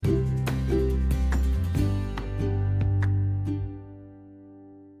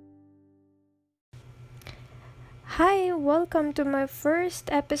Hi! Welcome to my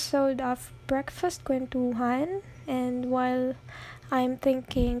first episode of Breakfast Kwentuhan. And while I'm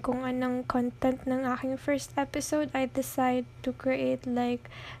thinking kung anong content ng aking first episode, I decide to create like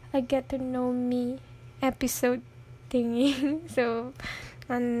a get to know me episode thingy. So,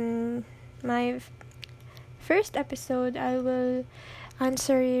 on my first episode, I will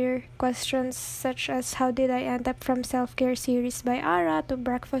answer your questions such as how did I end up from self-care series by Ara to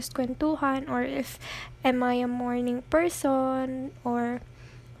breakfast kwentuhan, or if am I a morning person, or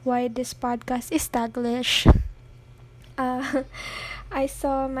why this podcast is Taglish. Uh, I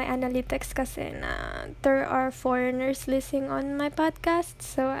saw my analytics kasi na there are foreigners listening on my podcast,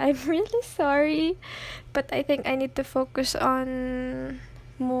 so I'm really sorry, but I think I need to focus on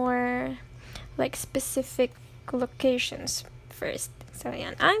more like specific locations first. So,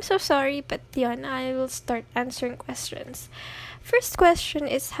 yan. I'm so sorry, but yan, I will start answering questions. First question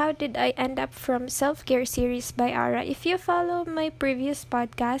is, how did I end up from Self-Care series by Ara? If you follow my previous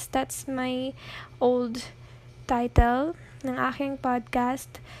podcast, that's my old title ng aking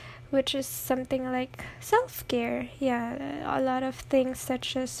podcast, which is something like self-care. Yeah, a lot of things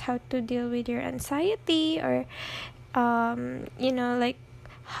such as how to deal with your anxiety, or, like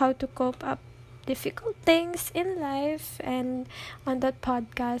how to cope up difficult things in life. And on that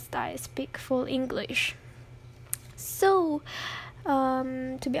podcast I speak full English. So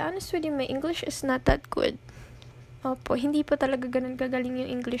to be honest with you, my English is not that good. Opo, hindi pa talaga ganun kagaling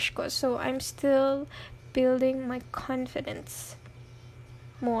yung English ko, so I'm still building my confidence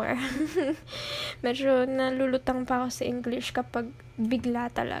more. Medyo nalulutang pa ako sa English kapag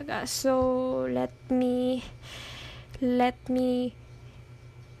bigla talaga, so let me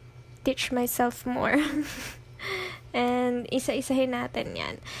teach myself more. And isa-isahin natin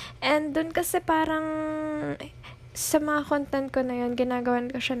yan. And dun kasi parang sa mga content ko na yun, ginagawan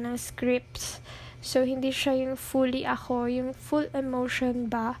ko siya ng scripts. So, hindi siya yung fully ako, yung full emotion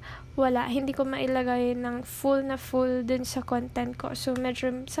ba, wala. Hindi ko mailagay ng full dun sa content ko. So,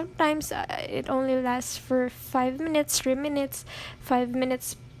 medyo, sometimes, it only lasts for 5 minutes, 3 minutes, 5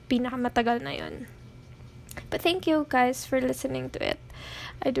 minutes, pinakamatagal na yun. But thank you guys for listening to it.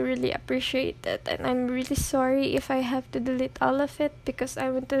 I do really appreciate it, and I'm really sorry if I have to delete all of it, because I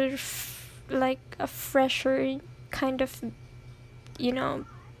want to like a fresher kind of,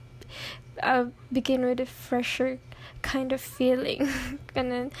 begin with a fresher kind of feeling.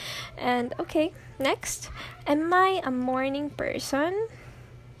 And okay, next, am I a morning person?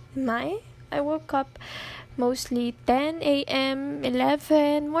 I woke up mostly 10 a.m.,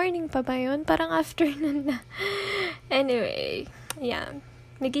 11, morning pa ba yun? Parang afternoon na. Anyway, yeah.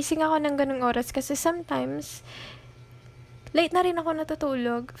 Nagising ako ng ganung oras kasi sometimes, late na rin ako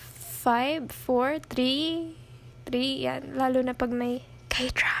natutulog. 5, 4, 3, yan. Lalo na pag may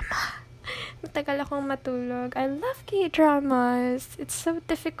K-drama. Matagal akong matulog. I love K-dramas. It's so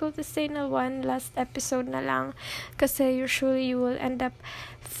difficult to say na one last episode na lang, kasi usually you will end up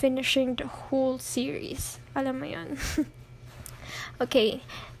finishing the whole series. Alam mo yun. Okay.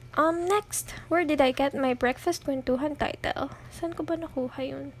 Next, where did I get my breakfast kwentuhan title? Saan ko ba nakuha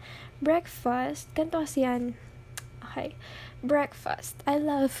yun? Breakfast, ganito kasi yan. Okay. Breakfast. I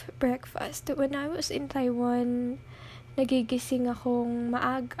love breakfast. When I was in Taiwan, nagigising akong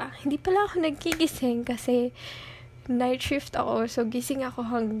maaga. Hindi pala ako nagigising kasi night shift ako. So, gising ako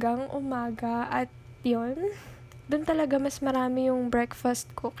hanggang umaga. At yun, doon talaga mas marami yung breakfast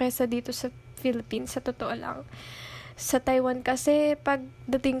ko kaysa dito sa Philippines, sa totoo lang. Sa Taiwan kasi,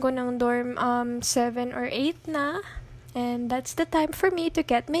 pagdating ko ng dorm, 7 or 8 na. And that's the time for me to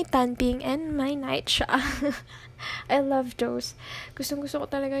get my tanping and my night sha. I love those. Gustong-gusto ko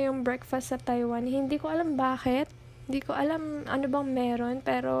talaga yung breakfast sa Taiwan. Hindi ko alam bakit. Hindi ko alam ano bang meron,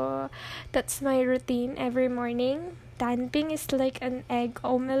 pero that's my routine every morning. Tanping is like an egg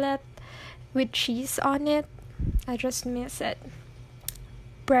omelette with cheese on it. I just miss it.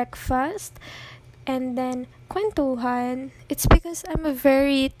 Breakfast. And then, kwentuhan, it's because I'm a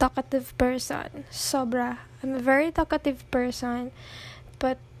very talkative person. Sobra. I'm a very talkative person,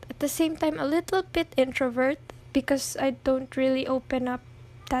 but at the same time, a little bit introvert, because I don't really open up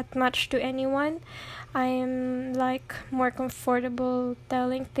that much to anyone. I'm like more comfortable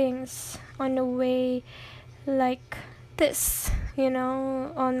telling things on a way like this,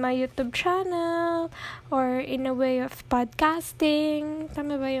 on my YouTube channel, or in a way of podcasting.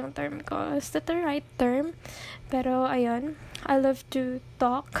 Tama ba yung term ko? Is that the right term? Pero ayun, I love to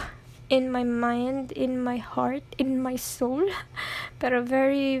talk in my mind, in my heart, in my soul. Pero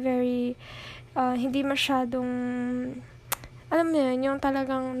very, very hindi masyadong, alam mo yun, yung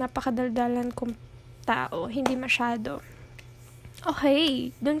talagang napakadaldalan kong tao. Hindi masyado.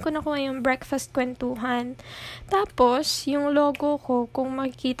 Okay, dun ko nakuha yung breakfast kwentuhan. Tapos, yung logo ko, kung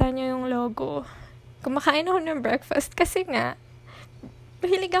makikita nyo yung logo, kumakain ako ng breakfast kasi nga,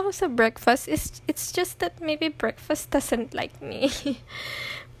 mahilig ako sa breakfast. It's just that maybe breakfast doesn't like me.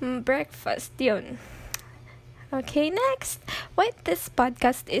 Breakfast, yun. Okay, next. Why this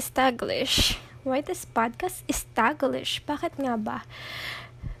podcast is Taglish? Why this podcast is Taglish? Bakit nga ba?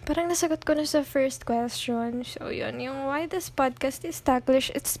 Parang nasagot ko na sa first question. So, yun. Yung why this podcast is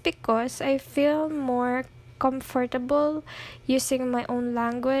Taglish, it's because I feel more comfortable using my own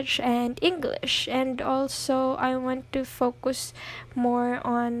language and English. And also, I want to focus more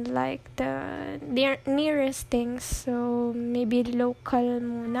on like the nearest things. So, maybe local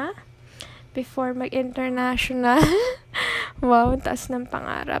muna before mag-international. Wow, taas ng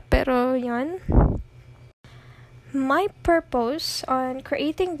pangarap. Pero, yun. My purpose on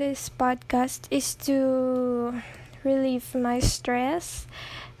creating this podcast is to relieve my stress,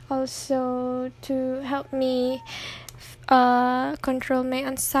 also to help me control my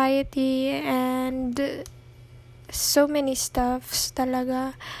anxiety and so many stuffs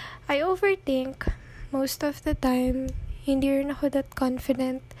talaga. I overthink most of the time. Hindi rin ako that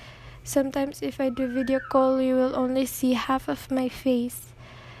confident. Sometimes if I do video call, you will only see half of my face.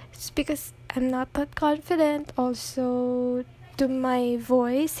 It's because I'm not that confident. Also, to my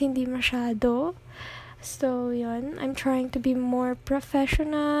voice, hindi masyado. So, yun. I'm trying to be more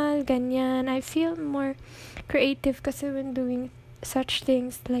professional, ganyan. I feel more creative kasi when doing such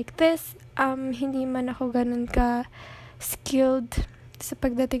things like this, hindi man ako ganun ka skilled sa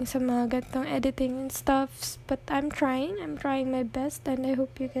pagdating sa mga gantong editing and stuffs. But I'm trying my best and I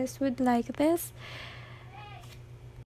hope you guys would like this.